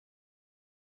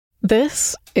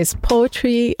This is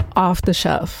Poetry Off the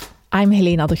Shelf. I'm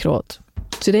Helena de Groot.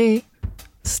 Today,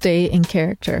 stay in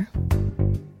character.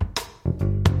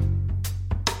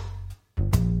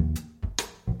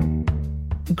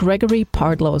 Gregory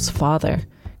Pardlo's father,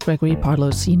 Gregory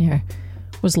Pardlo Sr.,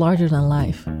 was larger than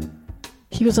life.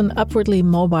 He was an upwardly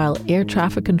mobile air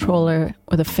traffic controller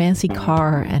with a fancy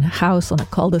car and a house on a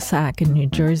cul-de-sac in New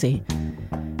Jersey.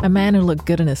 A man who looked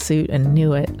good in a suit and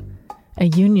knew it. A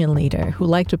union leader who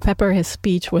liked to pepper his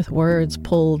speech with words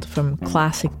pulled from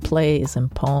classic plays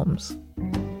and poems.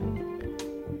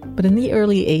 But in the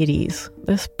early 80s,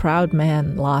 this proud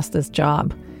man lost his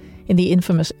job in the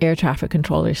infamous air traffic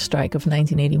controllers strike of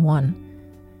 1981.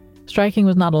 Striking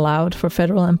was not allowed for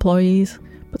federal employees,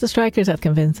 but the strikers had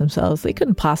convinced themselves they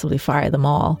couldn't possibly fire them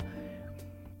all.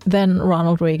 Then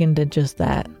Ronald Reagan did just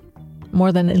that.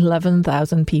 More than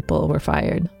 11,000 people were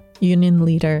fired. Union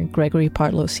leader Gregory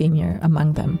Pardlo Sr.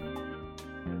 among them.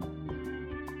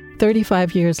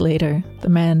 35 years later, the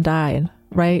man died,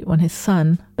 right when his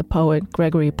son, the poet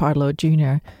Gregory Pardlo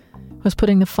Jr., was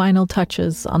putting the final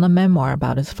touches on a memoir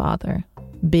about his father,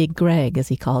 Big Greg as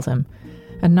he calls him,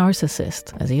 a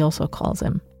narcissist as he also calls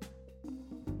him.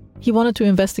 He wanted to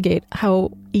investigate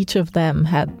how each of them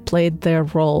had played their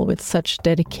role with such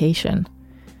dedication.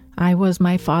 I was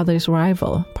my father's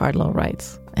rival, Pardlo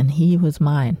writes, and he was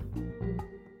mine.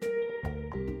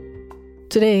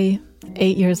 Today,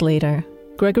 8 years later,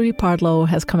 Gregory Pardlo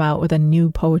has come out with a new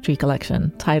poetry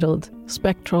collection titled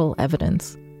Spectral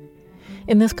Evidence.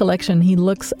 In this collection, he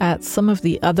looks at some of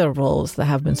the other roles that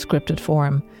have been scripted for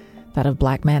him, that of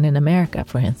Black man in America,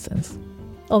 for instance.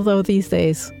 Although these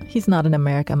days, he's not in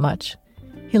America much.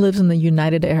 He lives in the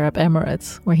United Arab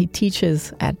Emirates, where he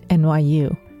teaches at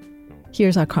NYU.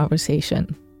 Here's our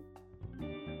conversation.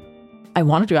 I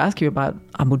wanted to ask you about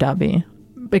Abu Dhabi,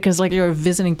 because you're a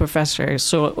visiting professor.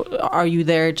 So are you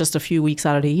there just a few weeks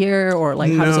out of the year, or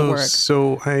how does it work?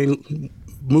 So I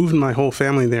moved my whole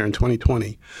family there in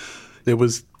 2020. It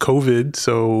was COVID,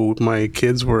 so my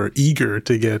kids were eager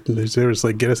to get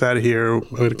us out of here,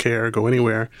 I don't care, go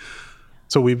anywhere.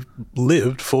 So we've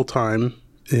lived full-time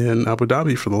in Abu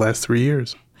Dhabi for the last 3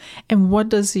 years. And what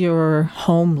does your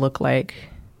home look like?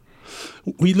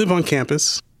 We live on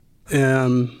campus,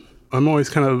 and I'm always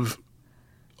kind of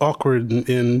awkward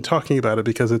in talking about it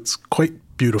because it's quite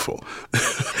beautiful.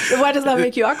 Why does that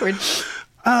make you awkward?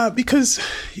 Because,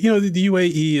 the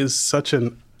UAE is such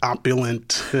an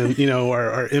opulent, and,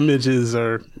 our images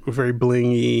are very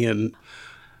blingy,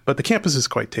 but the campus is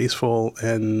quite tasteful,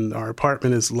 and our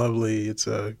apartment is lovely. It's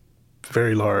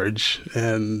very large,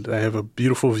 and I have a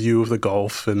beautiful view of the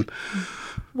Gulf. And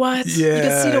what? Yeah, you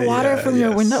can see the water from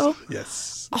your window?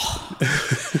 Yes. Oh.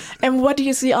 And what do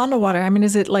you see on the water? I mean,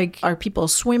 is it are people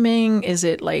swimming? Is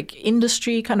it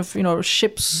industry, kind of,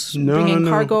 ships bringing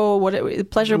cargo? What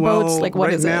pleasure boats?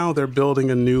 What is it? Right now, they're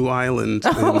building a new island.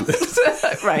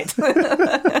 Right.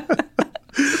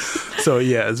 So,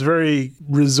 yeah, it's very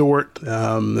resort.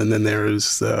 And then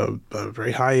there's a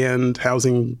very high-end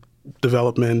housing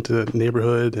development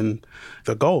neighborhood and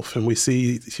the Gulf. And we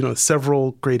see,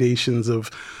 several gradations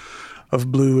of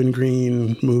blue and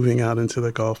green moving out into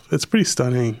the Gulf. It's pretty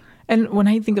stunning. And when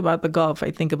I think about the Gulf,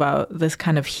 I think about this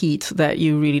kind of heat that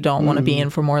you really don't want to be in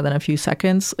for more than a few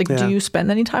seconds. Do you spend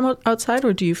any time outside,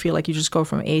 or do you feel like you just go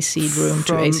from AC room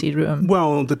to AC room?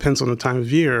 Well, it depends on the time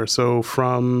of year. So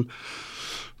from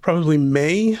probably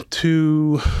May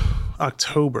to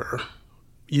October,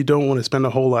 you don't want to spend a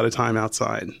whole lot of time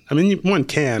outside. I mean, one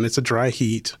can. It's a dry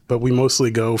heat, but we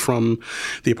mostly go from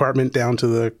the apartment down to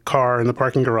the car in the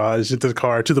parking garage, into the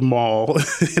car to the mall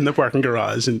in the parking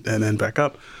garage, and then back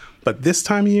up. But this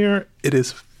time of year, it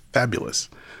is fabulous.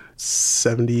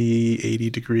 70, 80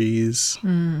 degrees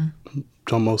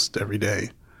almost every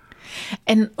day.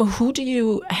 And who do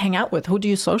you hang out with? Who do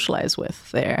you socialize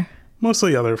with there?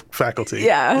 Mostly other faculty.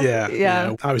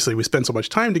 Yeah. Obviously, we spend so much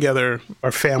time together.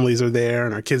 Our families are there,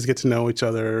 and our kids get to know each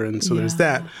other, and so there's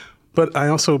that. But I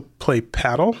also play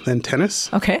paddle and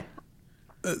tennis. Okay.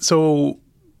 So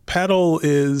paddle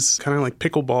is kind of like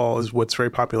pickleball is what's very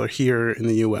popular here in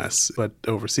the U.S., but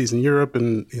overseas in Europe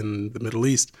and in the Middle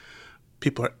East,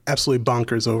 people are absolutely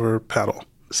bonkers over paddle.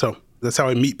 So that's how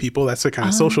I meet people. That's the kind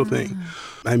of social thing.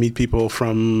 I meet people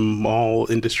from all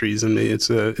industries, and it's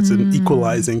an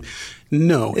equalizing.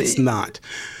 No, it's not,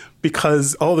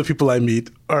 because all the people I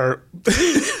meet are a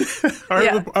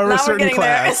certain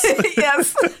class.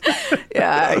 Yes.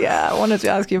 Yeah. I wanted to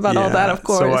ask you about all that, of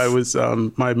course. So I was.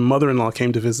 My mother-in-law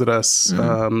came to visit us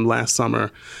last summer.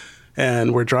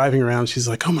 And we're driving around. She's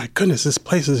like, "Oh my goodness, this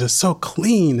place is just so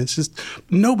clean. It's just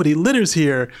nobody litters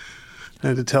here." I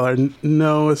had to tell her,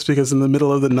 no, it's because in the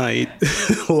middle of the night,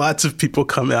 lots of people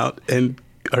come out and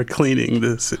are cleaning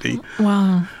the city.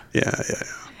 Wow. Yeah.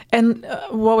 And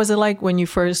what was it like when you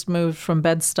first moved from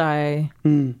Bed-Stuy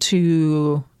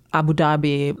to Abu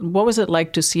Dhabi? What was it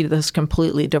like to see this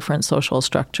completely different social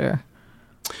structure?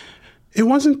 It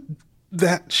wasn't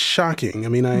that shocking. I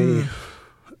mean,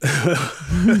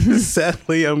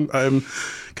 sadly, I'm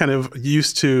kind of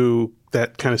used to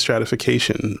that kind of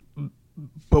stratification.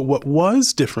 But what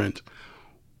was different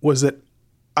was that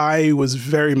I was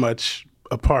very much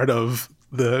a part of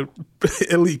the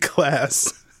elite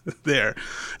class there.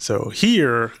 So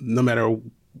here, no matter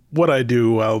what I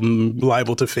do, I'm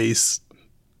liable to face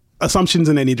assumptions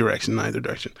in any direction, either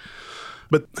direction.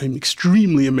 But I'm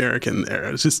extremely American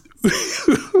there. It's just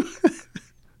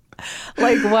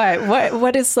like what?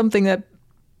 What is something that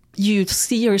you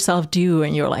see yourself do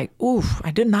and you're like, oof,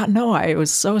 I did not know I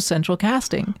was so central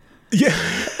casting. Yeah.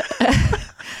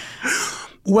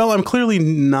 Well, I'm clearly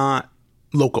not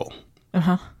local.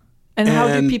 Uh-huh. And how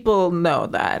do people know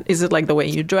that? Is it like the way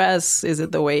you dress? Is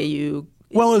it the way you...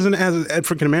 Well, as an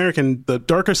African-American, the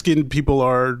darker-skinned people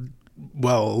are,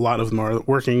 well, a lot of them are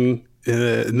working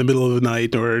in the middle of the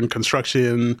night or in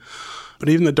construction. But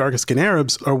even the darker-skinned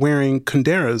Arabs are wearing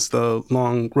kunderas, the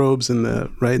long robes in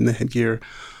the headgear.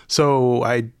 So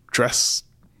I dress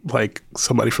like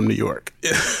somebody from New York.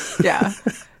 Yeah.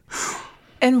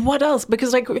 And what else?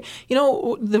 Because, like, you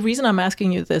know, the reason I'm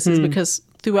asking you this is because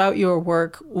throughout your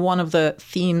work, one of the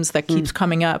themes that keeps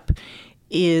coming up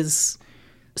is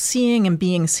seeing and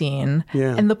being seen.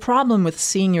 Yeah. And the problem with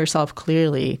seeing yourself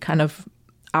clearly kind of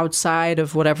outside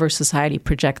of whatever society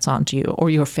projects onto you or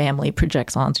your family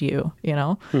projects onto you, you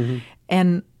know? Mm-hmm.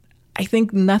 And I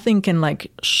think nothing can,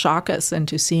 like, shock us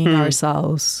into seeing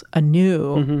ourselves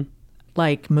anew,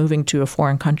 like moving to a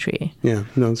foreign country. Yeah,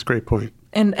 no, that's a great point.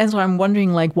 And so I'm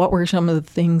wondering, like, what were some of the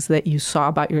things that you saw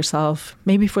about yourself,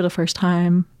 maybe for the first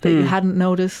time, that you hadn't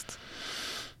noticed?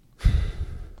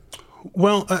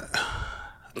 Well,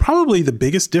 probably the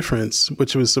biggest difference,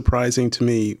 which was surprising to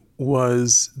me,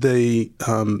 was I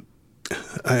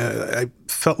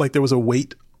felt like there was a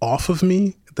weight off of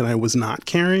me that I was not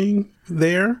carrying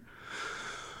there.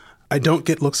 I don't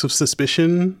get looks of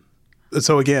suspicion.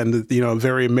 So again, you know,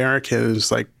 very American.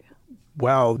 It's like,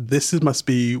 wow, must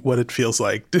be what it feels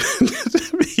like to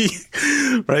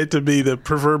be the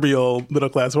proverbial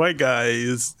middle-class white guy.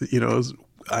 Is, you know,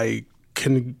 I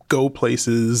can go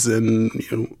places and,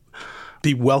 you know,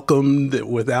 be welcomed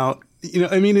without, you know,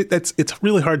 I mean, it's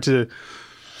really hard to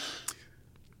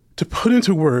put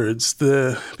into words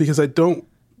because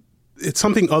it's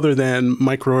something other than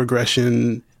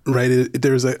microaggression, right?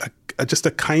 There's just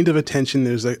a kind of attention.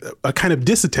 There's a kind of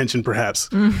disattention, perhaps,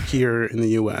 here in the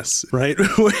U.S., right?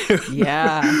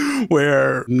 Yeah.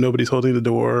 Where nobody's holding the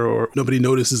door or nobody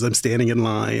notices I'm standing in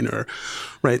line or,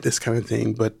 right, this kind of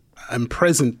thing. But I'm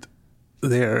present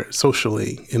there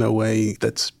socially in a way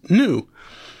that's new.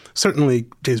 Certainly,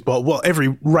 James Baldwin, well, every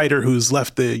writer who's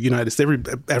left the United States, every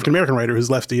African-American writer who's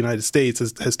left the United States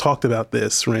has talked about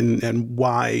this, right, and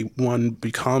why one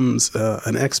becomes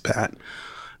an expat.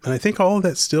 And I think all of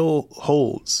that still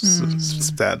holds,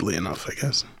 sadly enough, I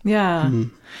guess. Yeah.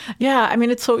 Yeah, I mean,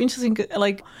 it's so interesting.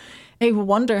 Like, I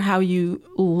wonder how you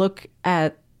look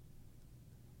at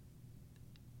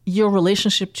your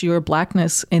relationship to your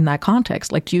Blackness in that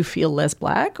context. Like, do you feel less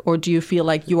Black, or do you feel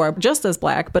like you are just as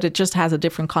Black, but it just has a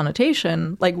different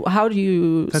connotation? Like, how do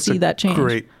you see that change? That's a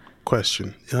great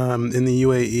question. In the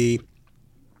UAE,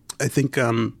 I think,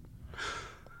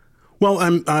 well,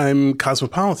 I'm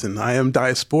cosmopolitan. I am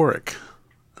diasporic,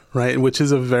 right? Which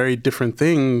is a very different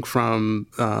thing from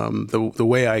the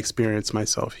way I experience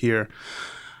myself here.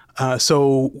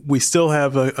 So we still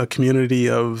have a community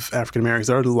of African Americans.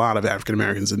 There are a lot of African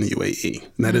Americans in the UAE,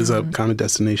 and that is a common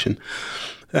destination.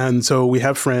 And so we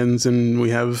have friends, and we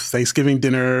have Thanksgiving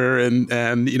dinner,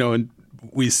 and you know, and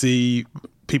we see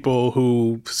people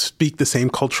who speak the same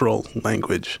cultural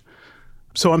language.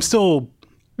 So I'm still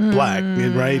Black,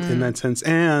 right, in that sense.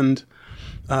 And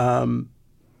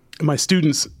my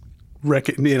students,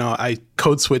 you know, I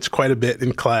code switch quite a bit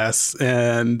in class,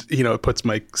 and, you know, it puts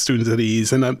my students at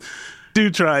ease. And I do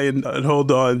try and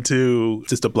hold on to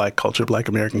just a Black culture, Black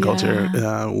American culture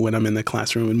when I'm in the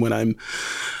classroom and when I'm,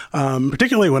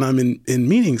 particularly when I'm in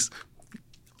meetings.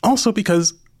 Also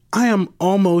because I am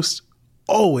almost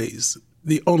always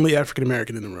the only African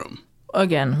American in the room.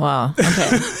 Again, wow.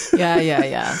 Okay.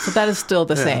 Yeah. But that is still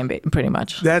the same, pretty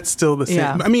much. That's still the same.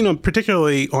 Yeah. I mean,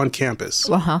 particularly on campus,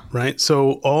 right?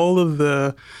 So all of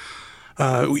the,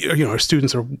 you know, our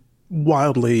students are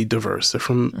wildly diverse. They're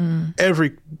from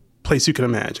every place you can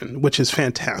imagine, which is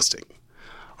fantastic.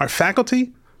 Our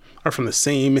faculty are from the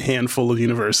same handful of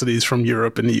universities from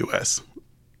Europe and the U.S.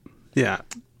 Yeah.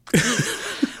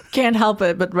 Can't help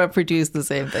it but reproduce the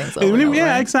same things over and over,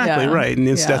 Yeah, right? exactly, right. And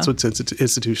that's what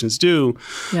institutions do.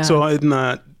 Yeah. So I'm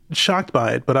not shocked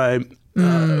by it, but I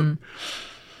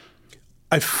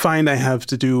find I have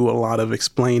to do a lot of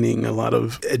explaining, a lot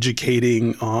of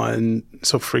educating on.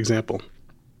 So, for example,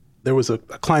 there was a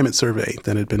climate survey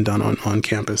that had been done on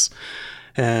campus.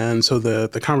 And so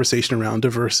the conversation around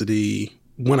diversity,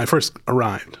 when I first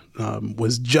arrived,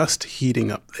 was just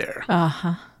heating up there.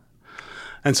 Uh-huh.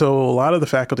 And so a lot of the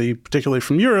faculty, particularly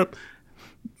from Europe,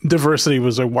 diversity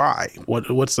was a why.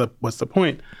 What's the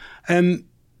point? And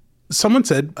someone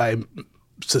said, I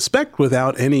suspect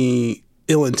without any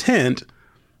ill intent,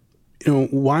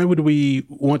 why would we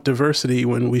want diversity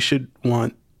when we should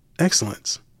want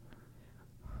excellence?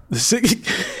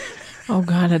 Oh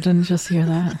God, I didn't just hear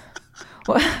that.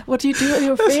 What do you do with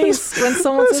your face when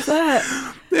someone says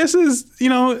that? This is,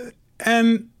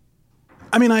 and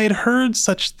I mean, I had heard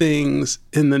such things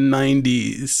in the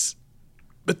 90s,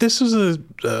 but this was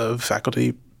a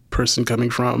faculty person coming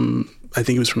from, I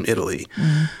think he was from Italy.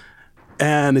 Mm-hmm.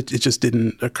 And it just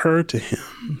didn't occur to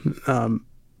him.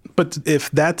 But if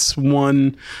that's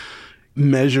one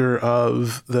measure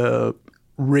of the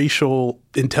racial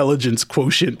intelligence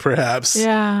quotient, perhaps,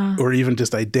 or even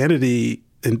just identity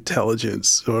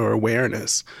intelligence or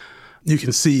awareness, you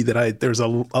can see that there's a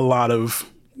lot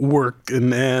of work,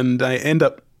 and I end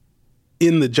up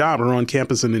in the job or on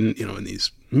campus and in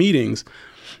these meetings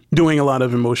doing a lot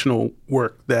of emotional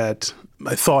work that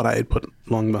I thought I had put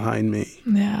long behind me.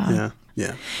 Yeah.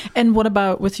 And what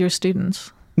about with your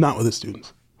students? Not with the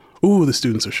students. Ooh, the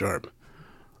students are sharp.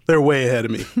 They're way ahead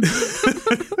of me.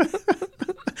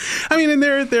 I mean, and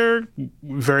they're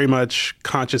very much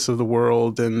conscious of the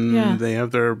world, and they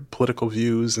have their political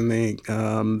views, and they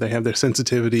have their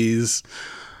sensitivities.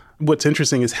 What's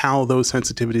interesting is how those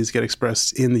sensitivities get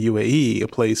expressed in the UAE, a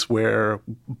place where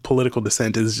political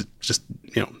dissent is just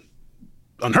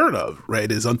unheard of,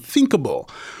 right? Is unthinkable.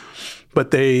 But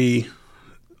they,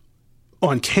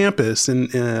 on campus,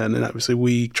 and obviously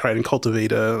we try and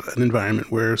cultivate an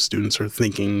environment where students are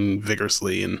thinking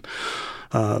vigorously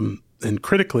and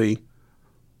critically,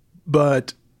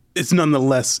 but it's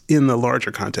nonetheless in the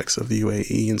larger context of the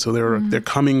UAE. And so they're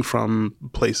coming from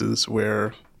places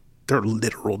where they're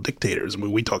literal dictators.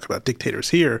 When we talk about dictators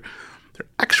here, they're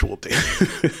actual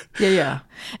dictators. Yeah.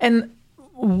 And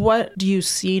what do you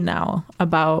see now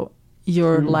about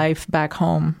your life back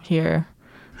home here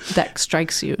that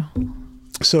strikes you?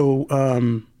 So,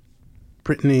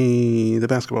 Brittany, the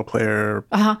basketball player.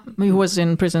 Who was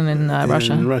in prison in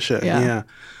Russia. In Russia, yeah.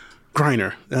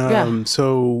 Griner.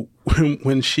 So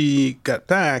when she got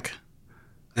back,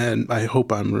 and I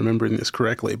hope I'm remembering this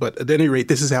correctly, but at any rate,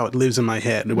 this is how it lives in my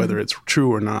head, whether it's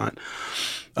true or not.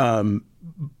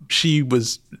 She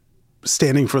was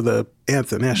standing for the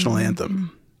anthem, national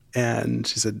anthem, and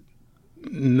she said,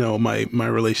 "No, my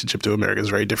relationship to America is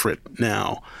very different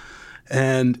now."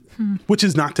 And which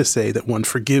is not to say that one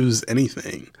forgives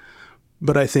anything,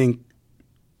 but I think,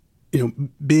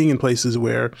 being in places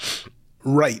where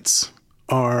rights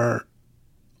are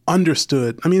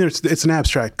understood. I mean, it's an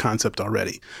abstract concept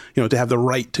already. To have the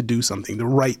right to do something, the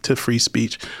right to free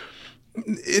speech.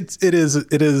 It is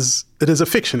a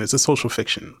fiction. It's a social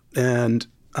fiction, and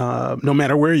no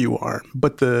matter where you are,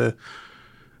 but the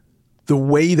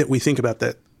way that we think about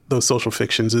those social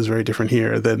fictions is very different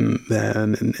here than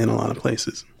in a lot of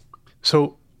places.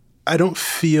 So I don't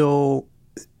feel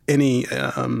any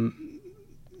kind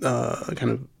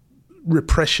of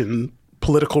repression,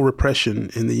 political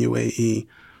repression in the UAE.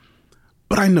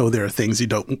 But I know there are things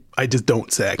I just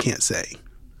don't say, I can't say.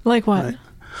 Like what? Right?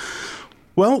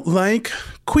 Well, like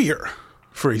queer,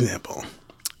 for example.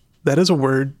 That is a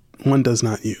word one does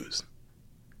not use.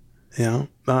 You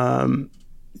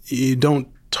don't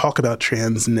talk about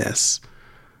transness.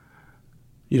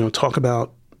 You don't talk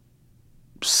about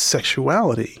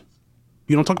sexuality.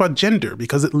 You don't talk about gender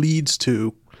because it leads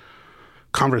to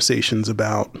conversations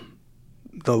about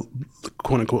the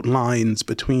quote-unquote lines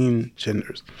between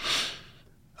genders.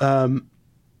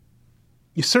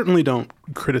 You certainly don't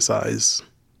criticize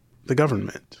the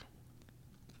government,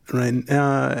 right?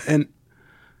 And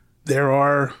there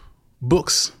are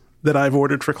books that I've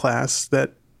ordered for class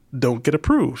that don't get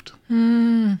approved.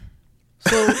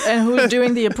 So, and who's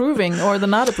doing the approving or the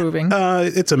not approving?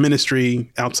 It's a ministry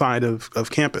outside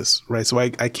of campus, right? So I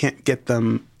can't get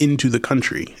them into the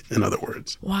country, in other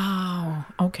words. Wow.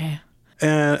 Okay.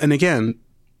 And again,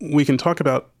 we can talk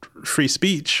about free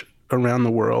speech around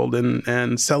the world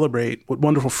and celebrate what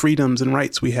wonderful freedoms and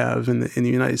rights we have in the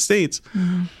United States.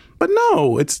 Mm-hmm. But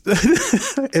no, it's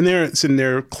and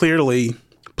there are clearly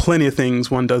plenty of things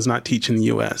one does not teach in the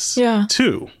U.S.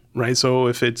 Too, right? So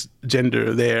if it's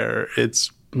gender there,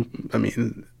 I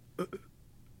mean,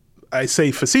 I say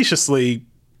facetiously,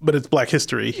 but it's Black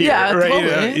history here, right?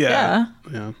 Totally.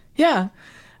 Yeah.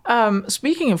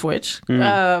 Speaking of which,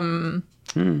 there's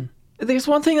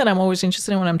one thing that I'm always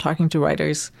interested in when I'm talking to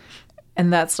writers,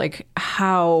 and that's like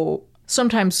how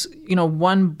sometimes,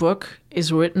 one book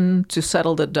is written to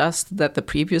settle the dust that the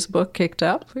previous book kicked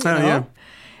up. You know? Yeah.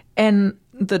 And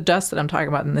the dust that I'm talking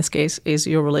about in this case is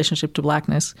your relationship to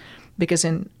Blackness, because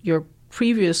in your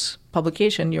previous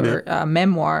publication, your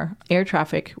memoir, Air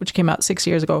Traffic, which came out 6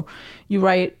 years ago, you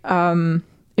write,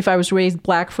 if I was raised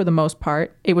Black for the most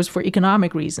part, it was for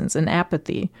economic reasons and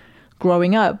apathy.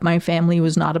 Growing up, my family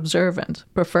was not observant,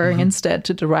 preferring instead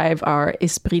to derive our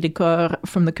esprit de corps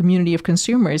from the community of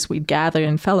consumers we'd gather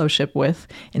in fellowship with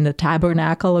in the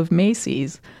tabernacle of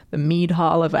Macy's, the mead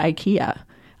hall of IKEA.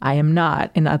 I am not,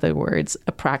 in other words,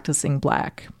 a practicing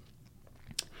Black.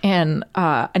 And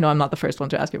I know I'm not the first one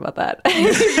to ask you about that.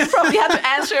 You probably had to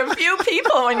answer a few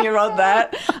people when you wrote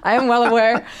that. I am well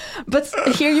aware. But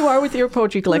here you are with your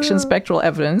poetry collection, Spectral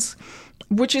Evidence,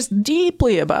 which is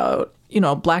deeply about,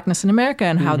 Blackness in America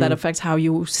and how that affects how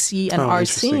you see and are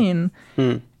seen.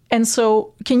 And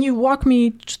so can you walk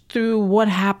me through what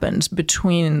happened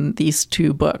between these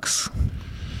two books?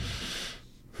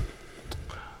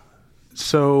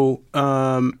 So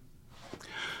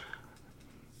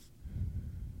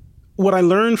what I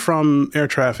learned from Air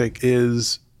Traffic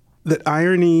is that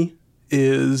irony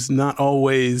is not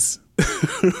always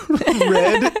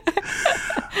read.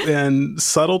 And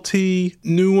subtlety,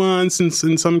 nuance, in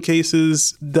some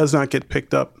cases, does not get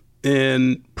picked up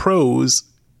in prose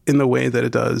in the way that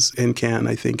it does and can,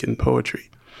 I think, in poetry.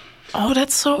 Oh,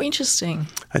 that's so interesting.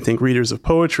 I think readers of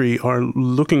poetry are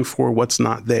looking for what's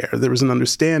not there. There is an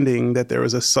understanding that there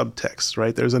is a subtext,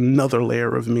 right? There's another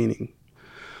layer of meaning.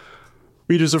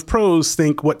 Readers of prose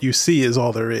think what you see is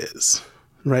all there is,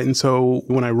 right? And so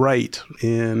when I write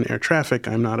in Air Traffic,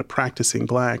 I'm not a practicing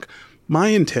Black. My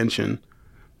intention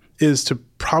is to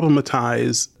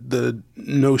problematize the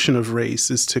notion of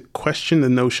race, is to question the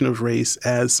notion of race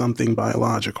as something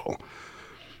biological,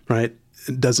 right?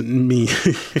 It doesn't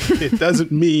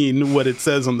mean what it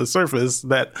says on the surface,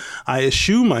 that I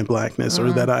eschew my Blackness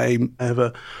or that I have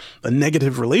a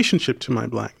negative relationship to my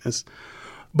Blackness,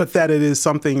 but that it is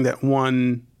something that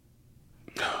one,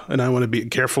 and I want to be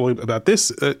careful about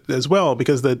this as well,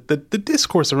 because the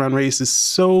discourse around race is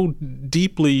so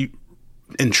deeply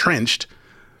entrenched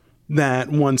that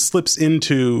one slips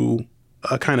into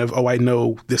a kind of, I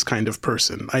know this kind of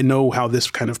person. I know how this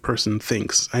kind of person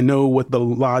thinks. I know what the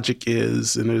logic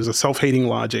is. And there's a self-hating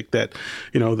logic that,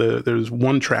 there's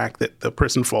one track that the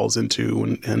person falls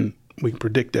into and we can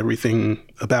predict everything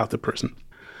about the person.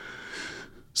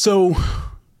 So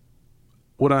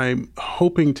what I'm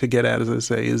hoping to get at, as I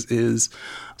say, is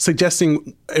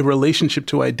suggesting a relationship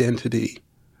to identity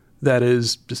that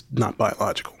is just not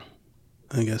biological,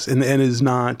 I guess, and is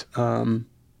not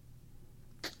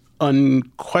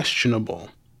unquestionable.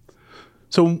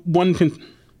 So one can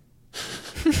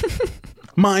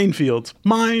minefields.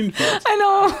 I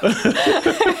know.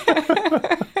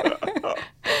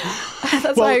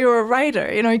 That's why you're a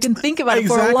writer. You can think about it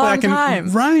for a long time.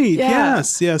 Right. Yeah.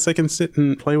 Yes. I can sit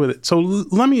and play with it. So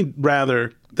let me,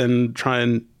 rather than try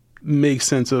and make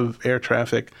sense of Air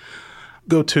Traffic,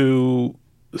 go to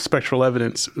Spectral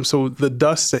Evidence. So the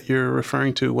dust that you're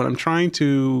referring to, what I'm trying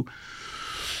to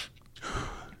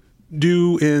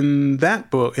do in that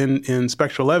book, in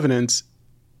Spectral Evidence,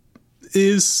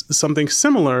 is something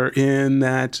similar in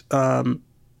that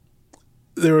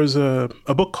there was a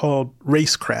book called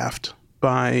Racecraft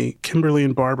by Kimberly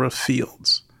and Barbara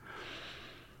Fields.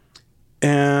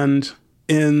 And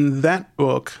in that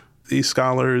book, these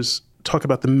scholars talk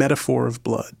about the metaphor of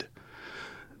blood,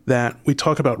 that we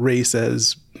talk about race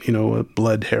as, a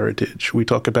blood heritage. We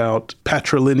talk about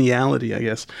patrilineality, I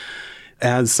guess,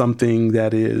 as something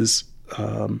that is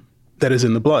in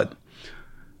the blood.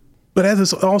 But as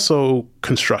it's also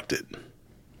constructed,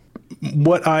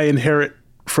 what I inherit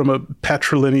from a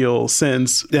patrilineal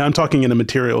sense, I'm talking in a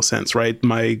material sense, right?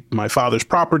 My father's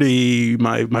property,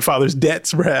 my father's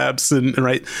debts, perhaps, and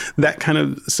right, that kind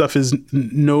of stuff is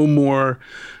no more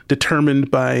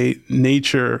determined by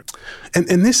nature.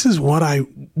 And this is what I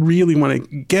really want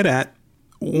to get at,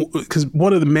 because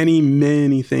one of the many,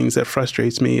 many things that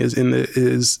frustrates me is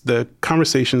the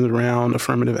conversations around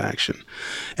affirmative action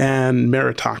and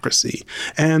meritocracy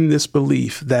and this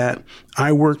belief that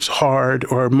I worked hard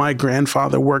or my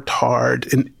grandfather worked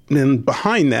hard. And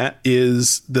behind that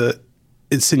is the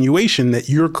insinuation that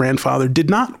your grandfather did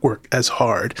not work as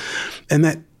hard. And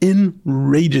that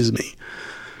enrages me.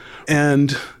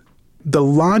 And the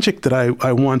logic that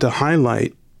I want to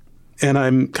highlight, and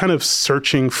I'm kind of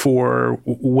searching for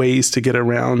ways to get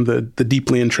around the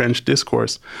deeply entrenched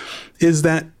discourse, is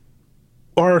that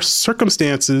our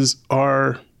circumstances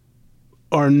are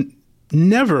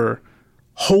never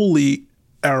wholly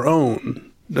our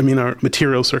own. I mean, our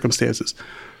material circumstances.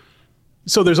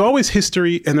 So there's always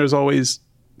history and there's always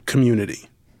community.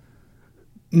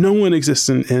 No one exists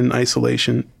in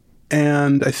isolation.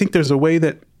 And I think there's a way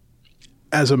that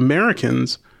as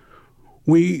Americans,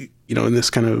 we, in this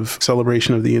kind of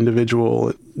celebration of the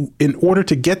individual, in order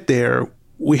to get there,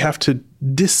 we have to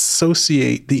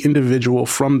dissociate the individual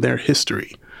from their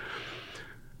history.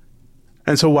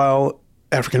 And so while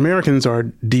African Americans are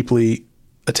deeply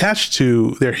attached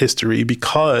to their history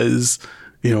because,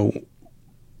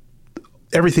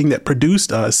 everything that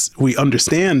produced us, we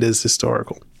understand as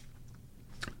historical,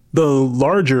 the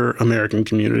larger American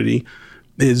community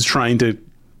is trying to,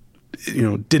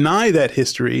 deny that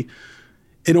history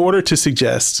in order to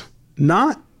suggest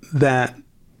not that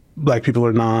Black people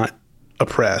are not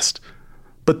oppressed,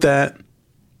 but that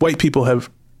white people have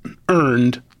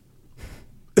earned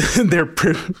their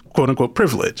quote unquote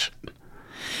privilege.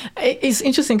 It's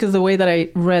interesting because the way that I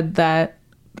read that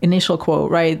initial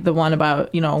quote, right, the one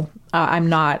about, I'm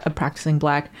not a practicing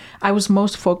Black, I was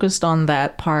most focused on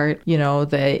that part,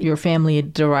 that your family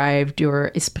derived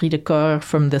your esprit de corps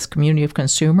from this community of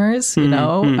consumers,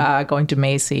 going to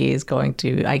Macy's, going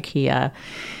to IKEA.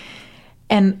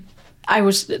 And I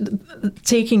was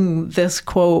taking this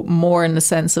quote more in the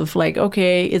sense of like,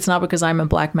 okay, it's not because I'm a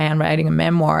Black man writing a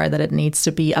memoir that it needs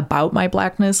to be about my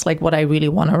Blackness. Like what I really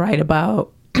want to write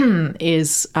about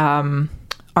is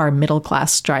our middle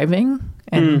class striving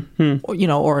and,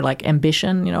 or like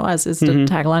ambition, as is the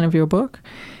tagline of your book.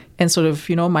 And sort of,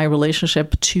 my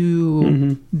relationship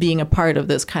to being a part of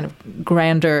this kind of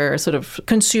grander sort of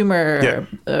consumer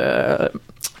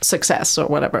success or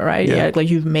whatever, right? Yeah. Like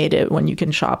you've made it when you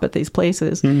can shop at these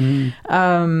places.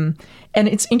 And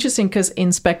it's interesting because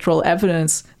in Spectral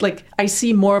Evidence, like I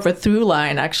see more of a through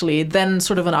line actually than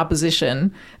sort of an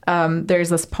opposition. There's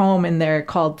this poem in there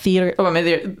called Theater. Oh, I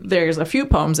mean, there's a few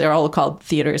poems. They're all called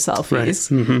Theater Selfies.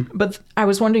 Right. But I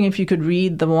was wondering if you could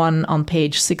read the one on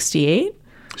page 68.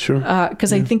 Sure.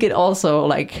 Because I think it also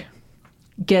like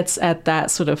gets at that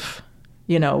sort of,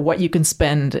 what you can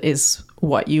spend is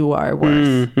what you are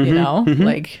worth,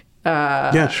 like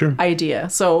sure. idea.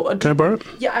 So can I borrow it?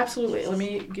 Yeah, absolutely. Let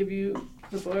me give you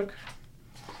the book.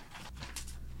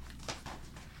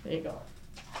 There you go.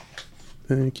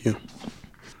 Thank you.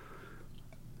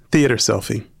 Theater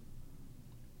Selfie.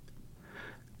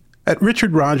 At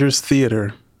Richard Rodgers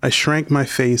Theater, I shrank my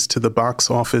face to the box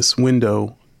office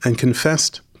window and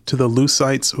confessed to the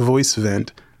Lucite's voice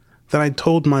vent that I'd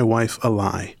told my wife a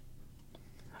lie.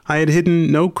 I had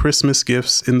hidden no Christmas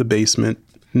gifts in the basement,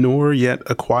 nor yet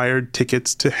acquired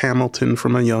tickets to Hamilton for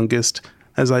my youngest,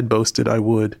 as I'd boasted I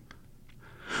would.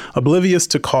 Oblivious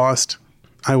to cost,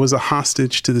 I was a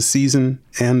hostage to the season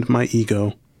and my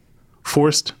ego,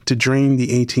 forced to drain the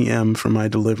ATM for my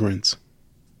deliverance.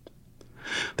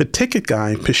 The ticket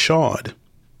guy pshawed,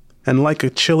 and like a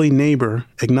chilly neighbor,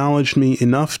 acknowledged me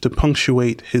enough to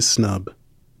punctuate his snub.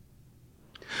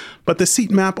 But the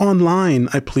seat map online,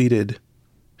 I pleaded,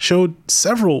 showed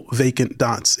several vacant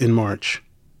dots in March.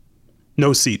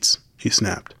 No seats, he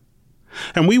snapped.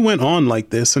 And we went on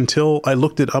like this until I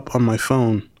looked it up on my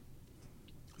phone.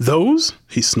 Those?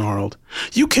 He snarled.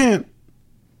 You can't.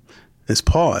 His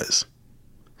pause,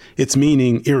 its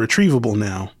meaning irretrievable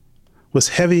now, was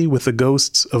heavy with the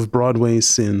ghosts of Broadway's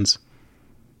sins.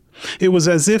 It was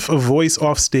as if a voice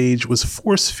off stage was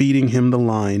force-feeding him the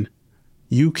line,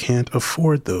 "You can't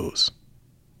afford those."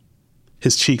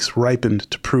 His cheeks ripened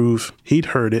to prove he'd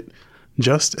heard it,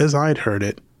 just as I'd heard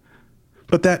it.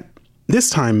 But that, this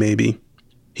time maybe,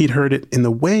 he'd heard it in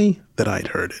the way that I'd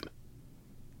heard it.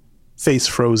 Face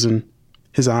frozen,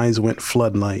 his eyes went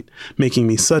floodlight, making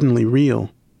me suddenly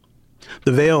real.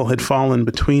 The veil had fallen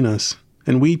between us,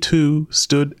 and we two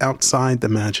stood outside the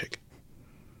magic.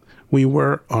 We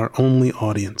were our only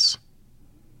audience.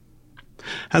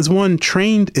 As one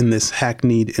trained in this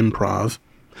hackneyed improv,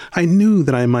 I knew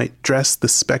that I might dress the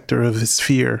specter of his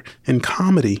fear in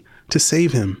comedy to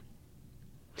save him.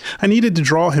 I needed to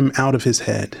draw him out of his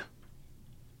head.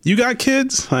 "You got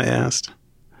kids?" I asked.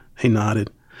 He nodded,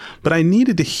 but I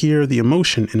needed to hear the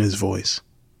emotion in his voice.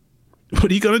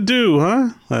 "What are you going to do,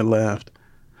 huh?" I laughed.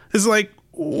 "It's like,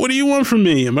 what do you want from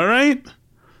me? Am I right?"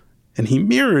 And he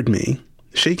mirrored me,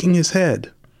 shaking his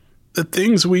head. "The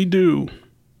things we do."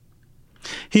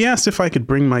 He asked if I could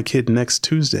bring my kid next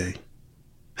Tuesday.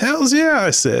 Hells yeah,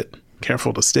 I said,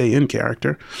 careful to stay in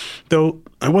character, though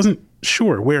I wasn't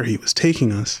sure where he was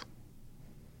taking us.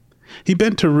 He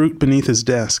bent to root beneath his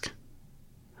desk.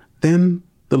 Then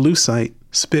the lucite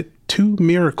spit 2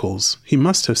 miracles he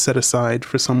must have set aside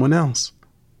for someone else.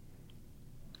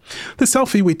 The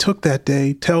selfie we took that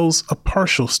day tells a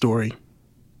partial story.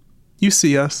 You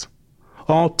see us,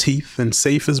 all teeth and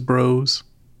safe as bros.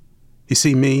 You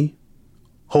see me,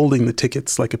 holding the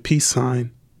tickets like a peace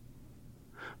sign.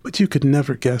 But you could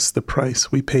never guess the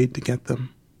price we paid to get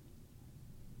them.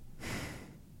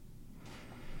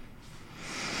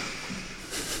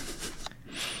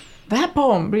 That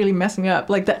poem really messed me up.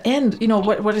 Like the end,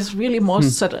 what is really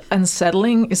most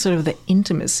unsettling is sort of the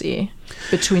intimacy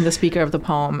between the speaker of the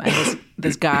poem and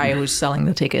this guy who's selling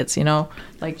the tickets,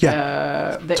 Like,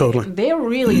 totally. They're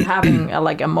really having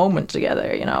a moment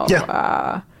together,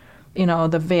 Yeah.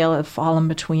 The veil had fallen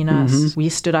between us. Mm-hmm. We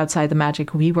stood outside the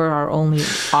magic. We were our only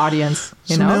audience,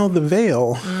 So now the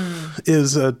veil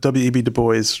is a W.E.B. Du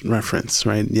Bois reference,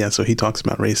 right? Yeah, so he talks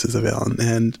about race as a veil.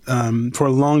 And for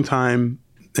a long time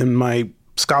in my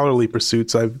scholarly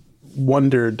pursuits, I've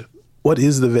wondered, what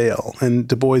is the veil? And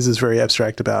Du Bois is very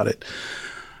abstract about it.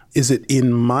 Is it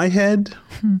in my head?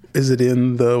 Is it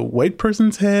in the white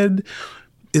person's head?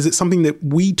 Is it something that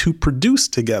we two produce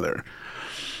together?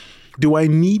 Do I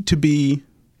need to be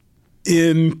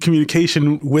in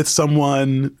communication with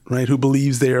someone, right, who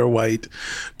believes they are white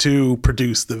to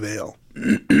produce the veil?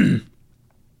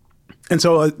 And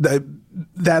so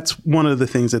that's one of the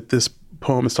things that this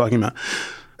poem is talking about.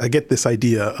 I get this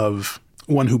idea of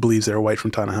one who believes they're white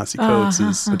from Ta-Nehisi Coates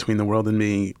is Between the World and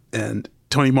Me. And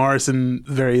Toni Morrison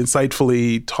very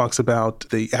insightfully talks about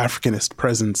the Africanist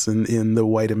presence in the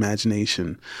white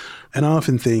imagination. And I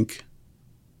often think,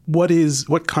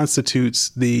 what constitutes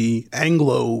the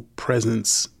Anglo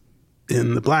presence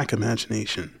in the Black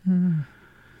imagination?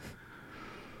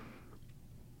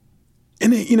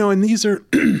 And and these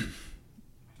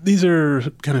are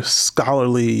kind of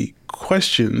scholarly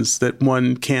questions that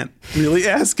one can't really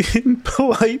ask in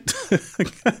polite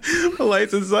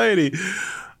society.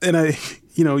 And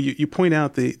you point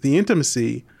out the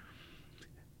intimacy.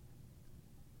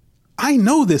 I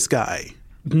know this guy,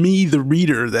 me, the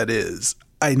reader, that is.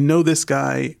 I know this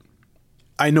guy.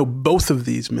 I know both of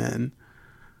these men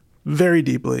very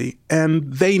deeply,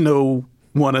 and they know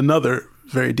one another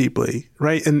very deeply,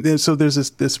 right? And so there's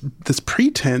this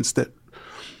pretense that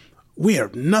we are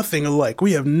nothing alike.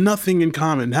 We have nothing in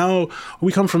common. How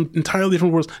we come from entirely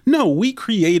different worlds. No, we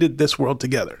created this world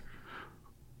together,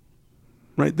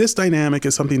 right? This dynamic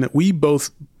is something that we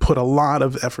both put a lot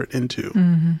of effort into.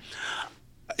 Mm-hmm.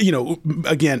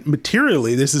 Again,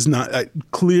 materially, this is not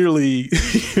clearly,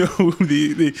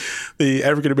 the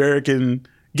African American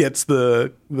gets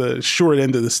the short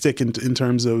end of the stick in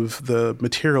terms of the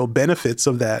material benefits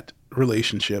of that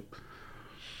relationship.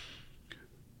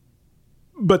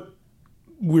 But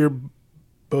we're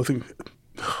both in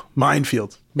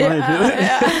minefields.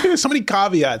 There's so many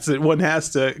caveats that one has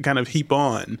to kind of heap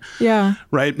on. Yeah.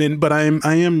 Right. But I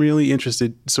am really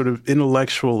interested sort of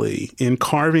intellectually in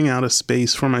carving out a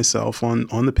space for myself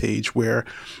on the page where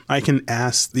I can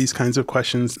ask these kinds of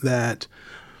questions that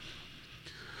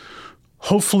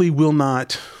hopefully will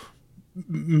not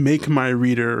make my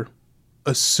reader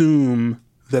assume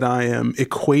that I am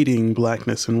equating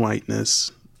Blackness and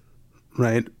whiteness,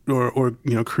 right? Or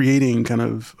creating kind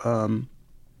of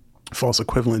false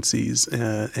equivalencies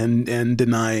and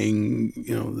denying,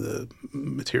 the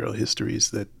material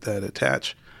histories that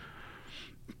attach.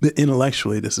 But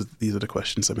intellectually, these are the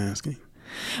questions I'm asking.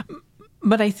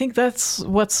 But I think that's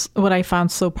what I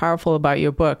found so powerful about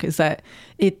your book is that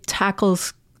it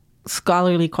tackles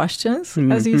scholarly questions,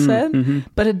 as you said,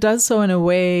 but it does so in a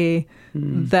way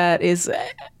that is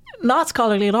not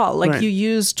scholarly at all. Like, right. You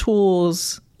use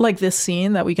tools like this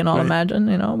scene that we can all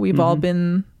imagine. We've all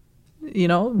been,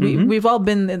 we've all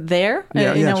been there,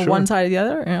 sure. One side or the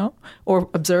other, or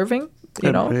observing,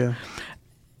 Yeah.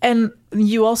 And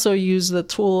you also use the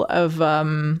tool of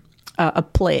a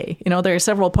play. There are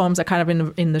several poems that kind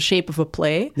of in the shape of a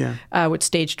play, with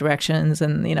stage directions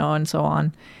and, and so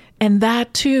on. And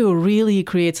that too really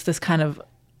creates this kind of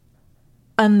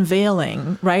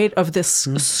unveiling, right, of this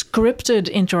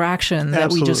scripted interaction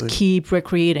that we just keep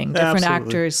recreating. Different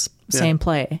actors, same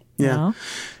play. Yeah.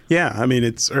 Yeah. I mean,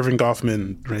 it's Irving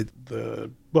Goffman, right? The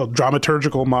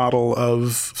dramaturgical model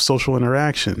of social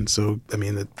interaction. So, I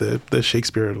mean, the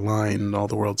Shakespeare line, all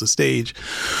the world's a stage,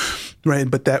 right?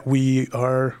 But that we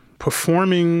are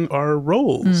performing our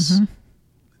roles. Mm-hmm.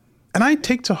 And I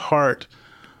take to heart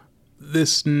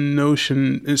this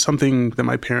notion is something that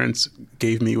my parents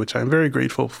gave me, which I'm very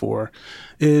grateful for,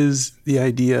 is the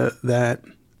idea that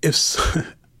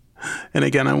and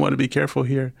again, I want to be careful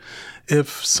here,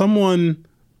 if someone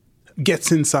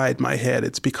gets inside my head,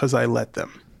 it's because I let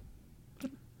them.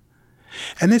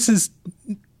 And this is,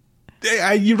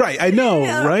 you're right, I know,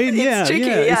 right? It's tricky.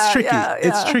 It's tricky. Yeah.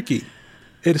 It's tricky.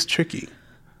 It is tricky.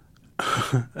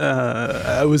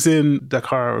 I was in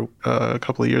Dakar a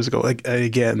couple of years ago.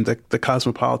 Again, the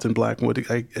cosmopolitan black, what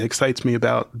excites me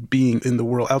about being in the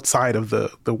world outside of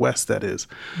the West, that is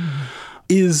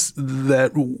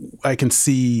that I can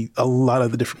see a lot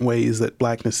of the different ways that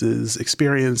blackness is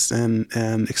experienced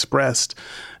and expressed.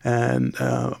 And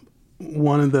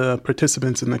one of the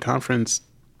participants in the conference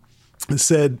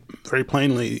said very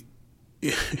plainly,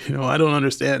 I don't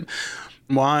understand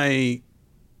why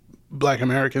Black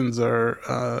Americans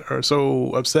are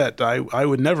so upset. I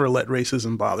would never let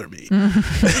racism bother me.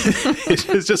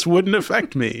 It just wouldn't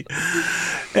affect me.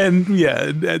 And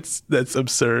yeah, that's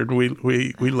absurd.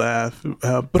 We laugh,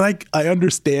 but I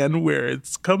understand where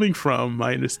it's coming from.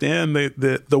 I understand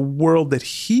the world that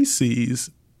he sees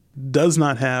does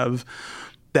not have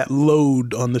that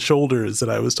load on the shoulders that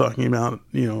I was talking about,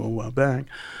 a while back.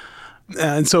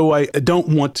 And so I don't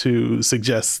want to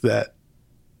suggest that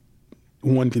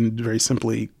one can very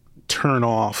simply turn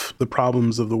off the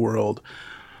problems of the world.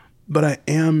 But I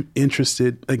am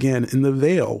interested, again, in the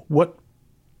veil. What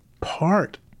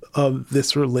part of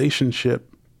this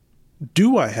relationship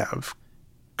do I have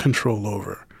control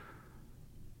over?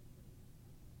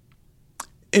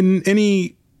 In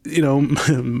any,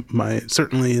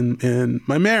 certainly in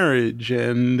my marriage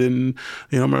and in,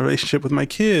 my relationship with my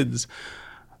kids,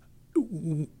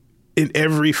 in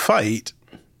every fight,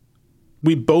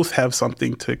 we both have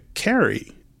something to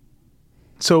carry.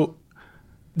 So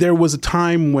there was a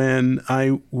time when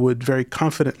I would very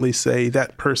confidently say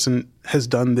that person has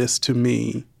done this to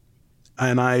me,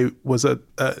 and I was a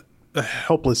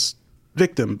helpless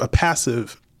victim, a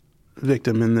passive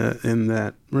victim in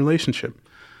that relationship.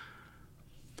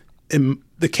 In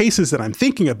the cases that I'm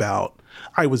thinking about,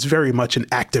 I was very much an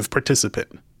active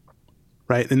participant,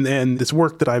 right? And then this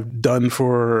work that I've done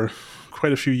for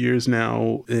quite a few years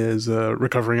now as a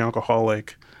recovering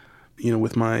alcoholic,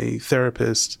 with my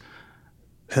therapist,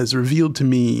 has revealed to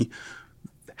me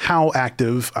how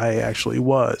active I actually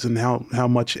was and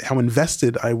how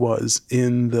invested I was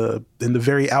in the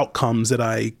very outcomes that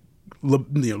I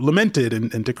lamented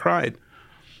and decried.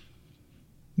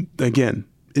 Again,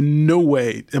 in no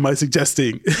way am I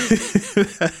suggesting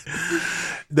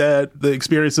that the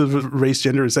experiences of race,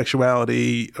 gender, and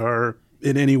sexuality are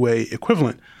in any way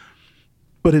equivalent.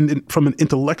 But from an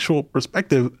intellectual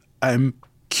perspective, I'm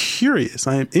curious.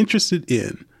 I am interested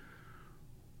at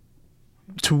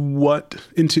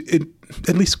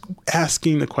least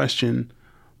asking the question,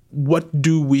 what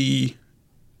do we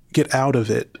get out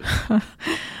of it?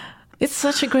 It's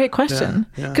such a great question.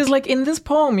 Because like in this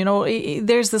poem,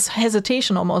 there's this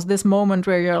hesitation almost, this moment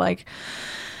where you're like,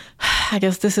 I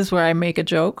guess this is where I make a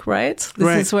joke, right?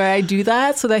 This is where I do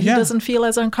that so that he doesn't feel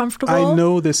as uncomfortable. I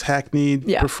know this hackneyed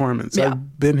performance. Yeah.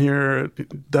 I've been here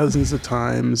dozens of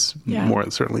times,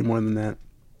 certainly more than that.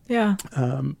 Yeah.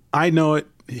 I know it.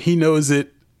 He knows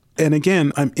it. And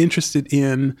again, I'm interested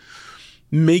in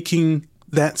making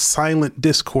that silent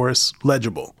discourse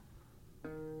legible,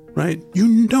 right? You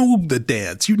know the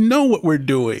dance. You know what we're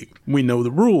doing. We know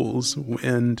the rules.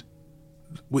 And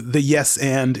with the yes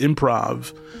and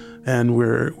improv, and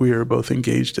we are both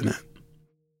engaged in it.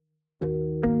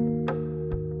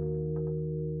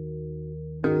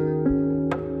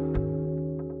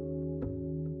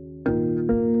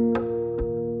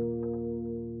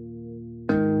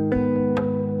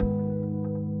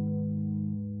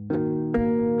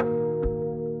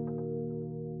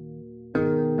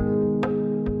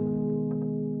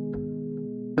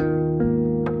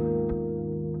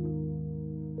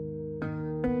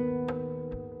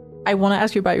 I want to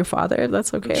ask you about your father, if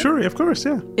that's okay. Sure, of course,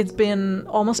 yeah. It's been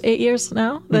almost 8 years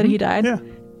now that he died. Yeah.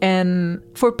 And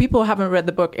for people who haven't read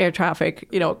the book Air Traffic,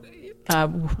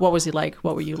 what was he like?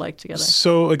 What were you like together?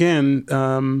 So again,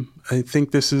 I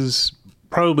think this is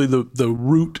probably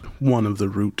one of the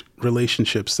root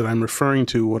relationships that I'm referring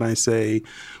to when I say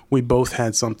we both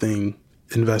had something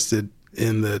invested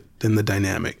in the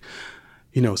dynamic.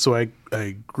 So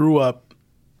I grew up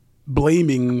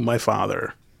blaming my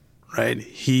father. Right,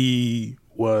 he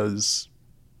was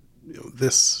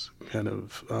this kind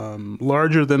of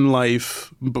larger than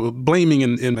life, blaming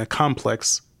in a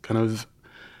complex kind of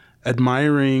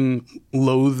admiring,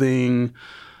 loathing,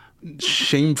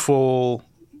 shameful,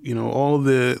 all of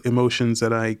the emotions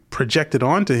that I projected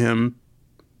onto him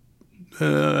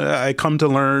I come to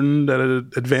learn at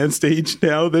an advanced age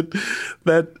now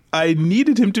that I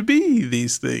needed him to be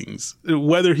these things.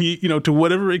 Whether he, to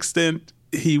whatever extent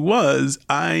he was,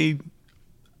 I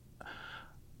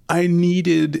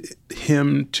needed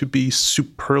him to be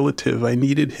superlative. I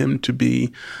needed him to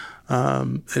be a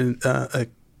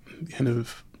kind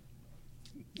of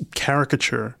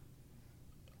caricature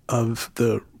of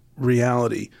the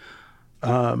reality,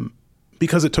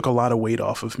 because it took a lot of weight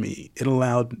off of me. It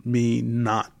allowed me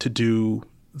not to do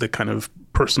the kind of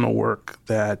personal work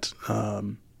that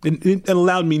it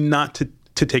allowed me not to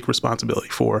take responsibility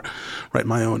for, right,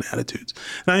 my own attitudes.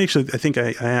 And I think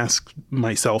I asked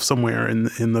myself somewhere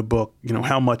in the book,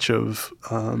 how much of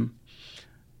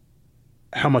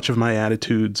my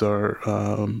attitudes are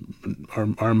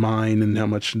mine, and how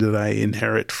much did I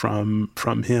inherit from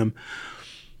him.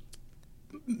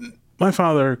 My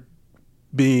father,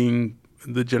 being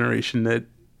the generation that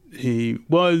he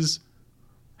was,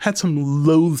 had some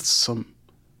loathsome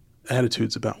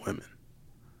attitudes about women.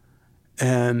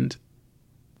 And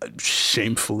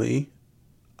shamefully,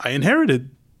 I inherited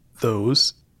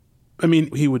those. I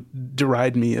mean, he would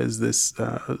deride me as this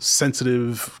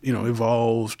sensitive,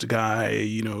 evolved guy,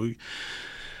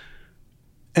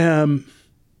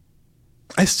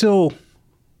 I still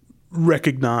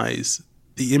recognize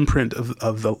the imprint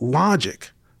of the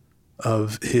logic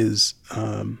of his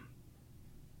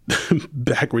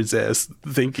backwards ass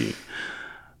thinking.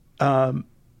 And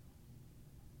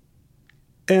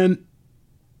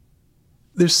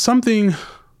there's something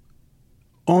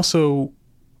also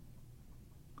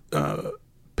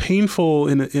painful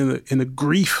in a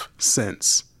grief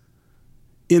sense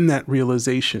in that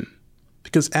realization,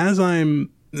 because as I'm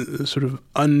sort of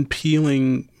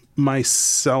unpeeling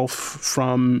myself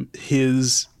from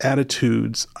his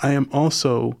attitudes, I am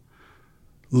also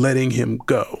letting him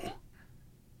go.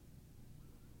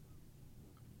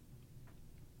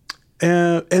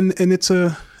 And it's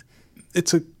a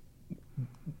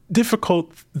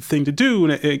difficult thing to do.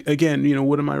 And again,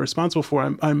 what am I responsible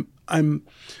for? I'm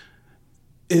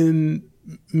in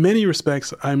many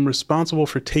respects, I'm responsible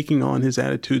for taking on his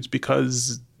attitudes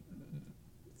because,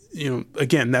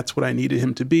 again, that's what I needed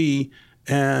him to be.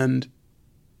 And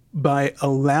by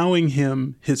allowing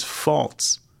him his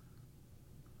faults,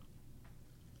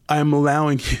 I'm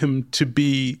allowing him to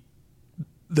be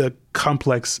the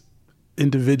complex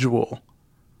individual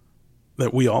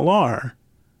that we all are,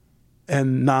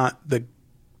 and not the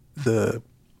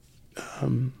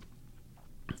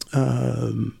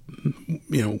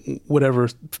whatever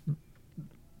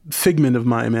figment of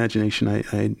my imagination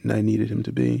I needed him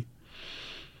to be.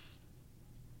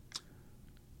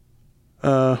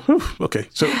 Okay,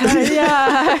 so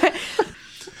yeah.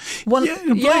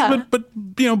 But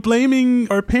blaming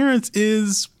our parents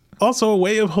is also a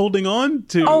way of holding on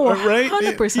to, right?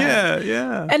 100%.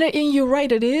 Yeah. And you're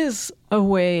right, it is a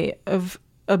way of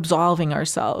absolving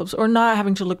ourselves, or not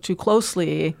having to look too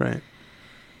closely. Right.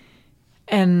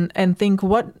 And think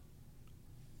what,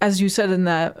 as you said in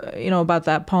that, about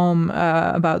that poem,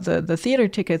 about the theater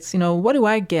tickets, what do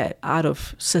I get out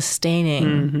of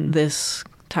sustaining this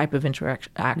type of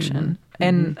interaction?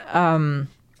 And I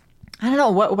don't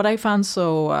know, what I found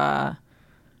so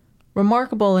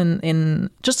remarkable in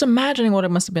just imagining what it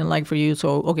must have been like for you.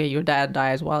 So, okay, your dad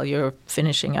dies while you're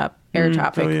finishing up Air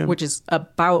Traffic, which is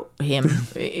about him,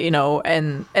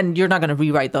 and you're not going to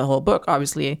rewrite the whole book,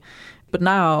 obviously. But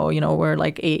now, we're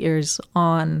like 8 years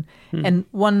on. And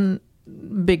one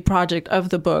big project of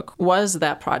the book was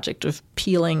that project of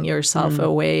peeling yourself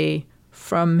away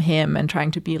from him and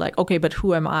trying to be like, okay, but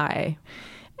who am I?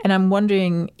 And I'm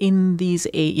wondering, in these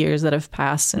 8 years that have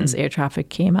passed since Air Traffic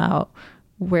came out,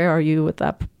 where are you with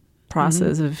that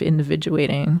process of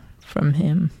individuating from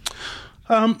him?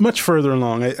 Much further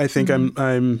along. I think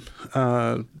I'm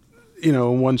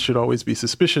one should always be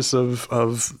suspicious of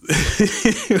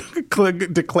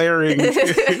declaring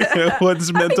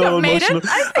one's mental, emotional.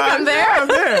 I'm there. I'm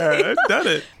there. I've done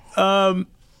it.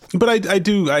 But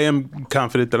I am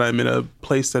confident that I'm in a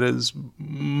place that is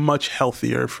much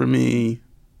healthier for me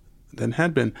than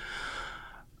had been.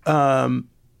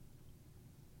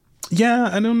 Yeah,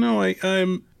 I don't know.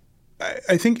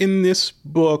 I think in this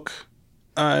book,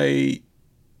 I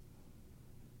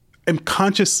am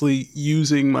consciously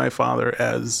using my father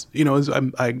as, as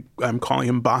I'm calling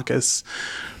him Bacchus,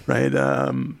 right?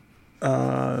 Do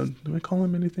I call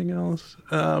him anything else?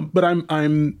 But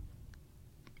I'm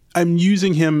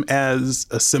using him as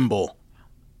a symbol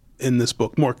in this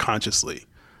book more consciously,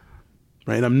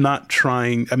 right? I'm not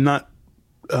trying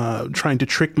to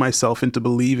trick myself into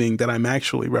believing that I'm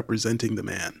actually representing the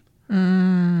man.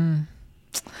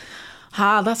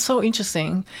 That's so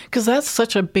interesting, because that's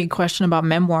such a big question about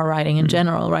memoir writing in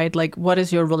general, right? Like, what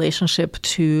is your relationship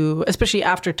to, especially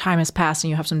after time has passed and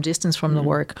you have some distance from the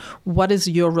work, what is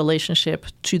your relationship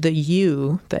to the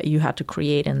you that you had to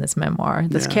create in this memoir,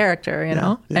 this character, you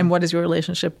know? Yeah. And what is your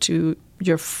relationship to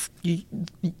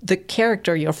the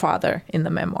character, your father, in the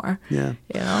memoir? Yeah.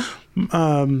 You know?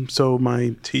 So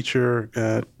my teacher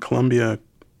at Columbia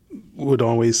would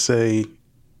always say,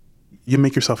 you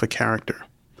make yourself a character.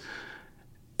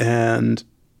 And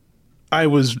I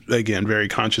was, again, very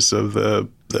conscious of the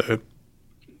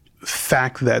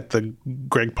fact that the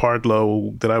Greg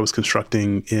Pardlo that I was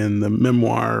constructing in the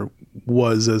memoir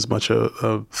was as much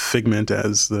a figment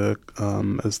as the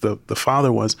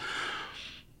father was.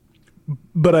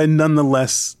 But I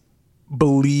nonetheless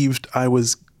believed I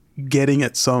was getting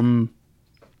at some,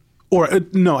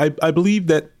 I believed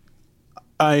that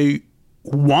I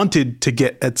wanted to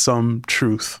get at some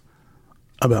truth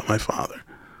about my father.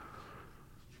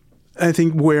 I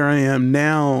think where I am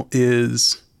now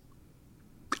is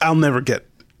I'll never get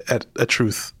at a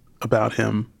truth about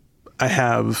him. I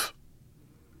have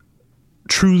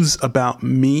truths about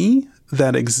me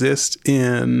that exist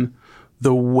in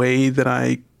the way that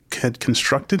I had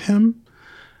constructed him.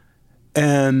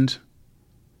 And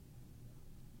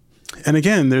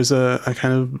again, there's a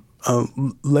kind of a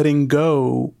letting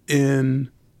go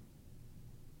in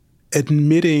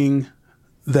admitting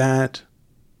that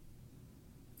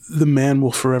the man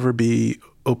will forever be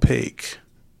opaque.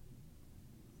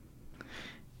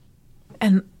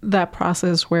 And that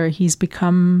process where he's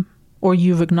become, or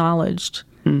you've acknowledged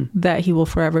that he will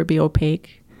forever be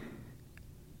opaque,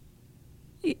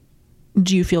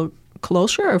 do you feel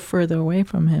closer or further away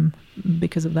from him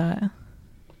because of that?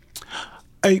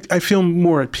 I feel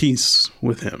more at peace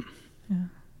with him. Yeah.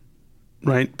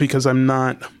 Right? Because I'm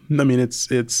not, I mean, it's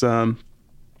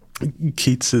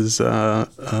Keats's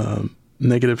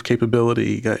negative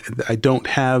capability. I don't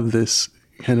have this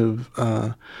kind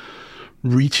of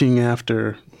reaching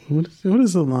after. What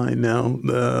is the line now?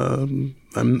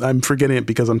 I'm forgetting it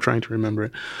because I'm trying to remember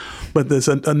it. But this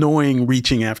annoying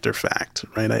reaching after fact,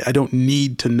 right? I don't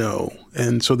need to know,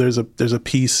 and so there's a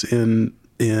piece in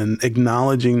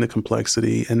acknowledging the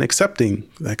complexity and accepting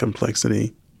that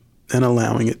complexity and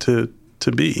allowing it to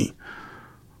be.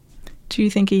 Do you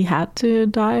think he had to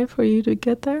die for you to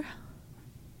get there?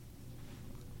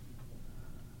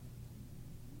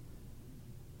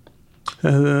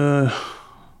 I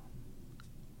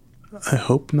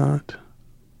hope not,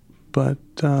 but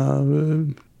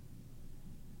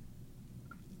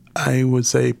I would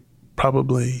say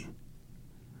probably,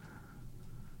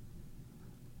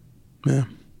 yeah.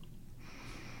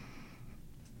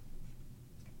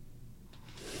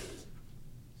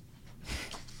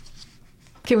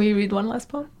 Can we read one last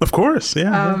poem? Of course,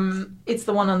 yeah. It's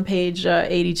the one on page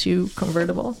 82,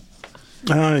 Convertible.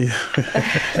 Oh, yeah.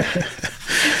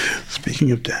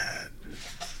 Speaking of dad.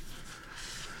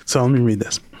 So let me read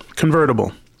this.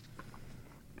 Convertible.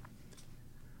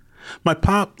 My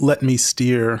pop let me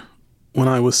steer when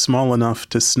I was small enough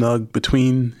to snug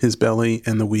between his belly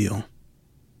and the wheel.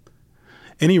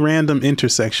 Any random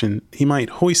intersection, he might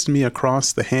hoist me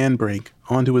across the handbrake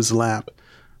onto his lap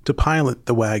to pilot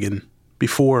the wagon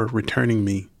before returning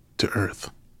me to earth.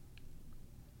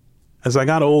 As I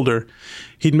got older,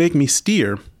 he'd make me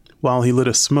steer while he lit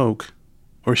a smoke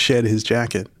or shed his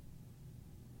jacket.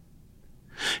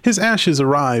 His ashes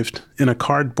arrived in a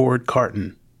cardboard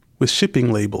carton with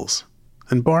shipping labels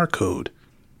and barcode,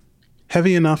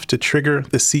 heavy enough to trigger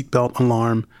the seatbelt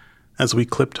alarm as we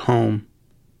clipped home,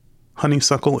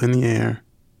 honeysuckle in the air,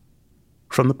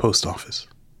 from the post office.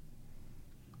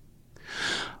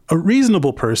 A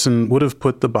reasonable person would have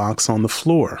put the box on the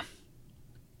floor.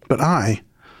 But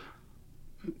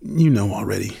you know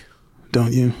already,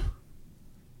 don't you?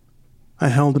 I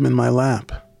held him in my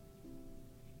lap.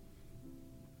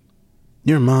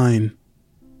 You're mine,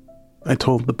 I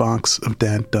told the box of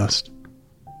dad dust,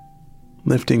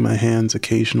 lifting my hands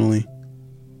occasionally,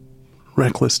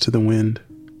 reckless to the wind,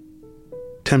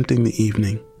 tempting the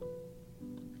evening,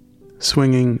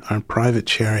 swinging our private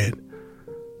chariot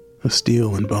of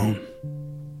steel and bone.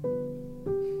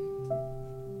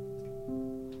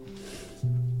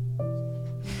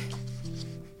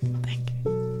 Thank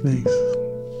you. Thanks.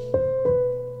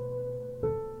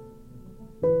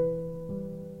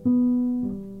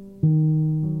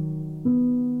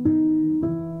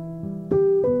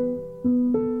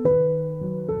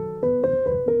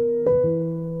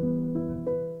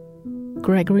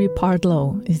 Gregory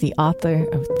Pardlo is the author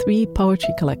of 3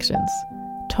 poetry collections: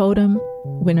 Totem,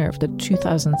 winner of the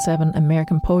 2007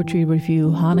 American Poetry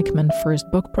Review Hahnemann First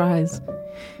Book Prize;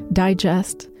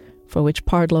 Digest, for which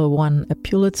Pardlo won a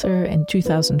Pulitzer in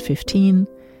 2015,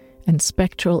 and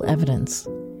Spectral Evidence.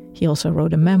 He also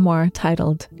wrote a memoir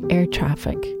titled Air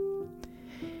Traffic.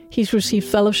 He's received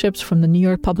fellowships from the New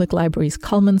York Public Library's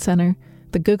Cullman Center,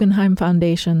 the Guggenheim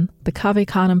Foundation, the Cave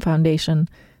Canem Foundation,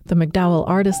 the MacDowell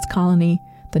Artists Colony,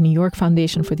 the New York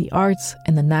Foundation for the Arts,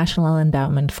 and the National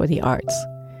Endowment for the Arts.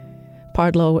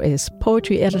 Pardlo is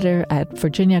poetry editor at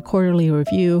Virginia Quarterly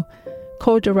Review,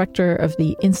 co-director of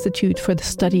the Institute for the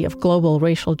Study of Global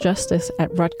Racial Justice at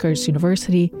Rutgers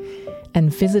University,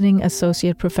 and visiting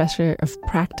associate professor of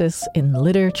practice in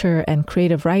literature and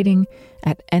creative writing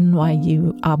at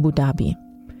NYU Abu Dhabi.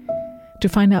 To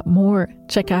find out more,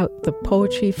 check out the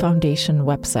Poetry Foundation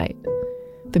website.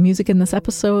 The music in this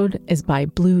episode is by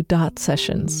Blue Dot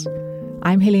Sessions.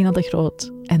 I'm Helena de Groot,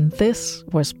 and this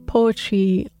was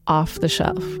Poetry Off the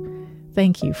Shelf.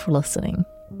 Thank you for listening.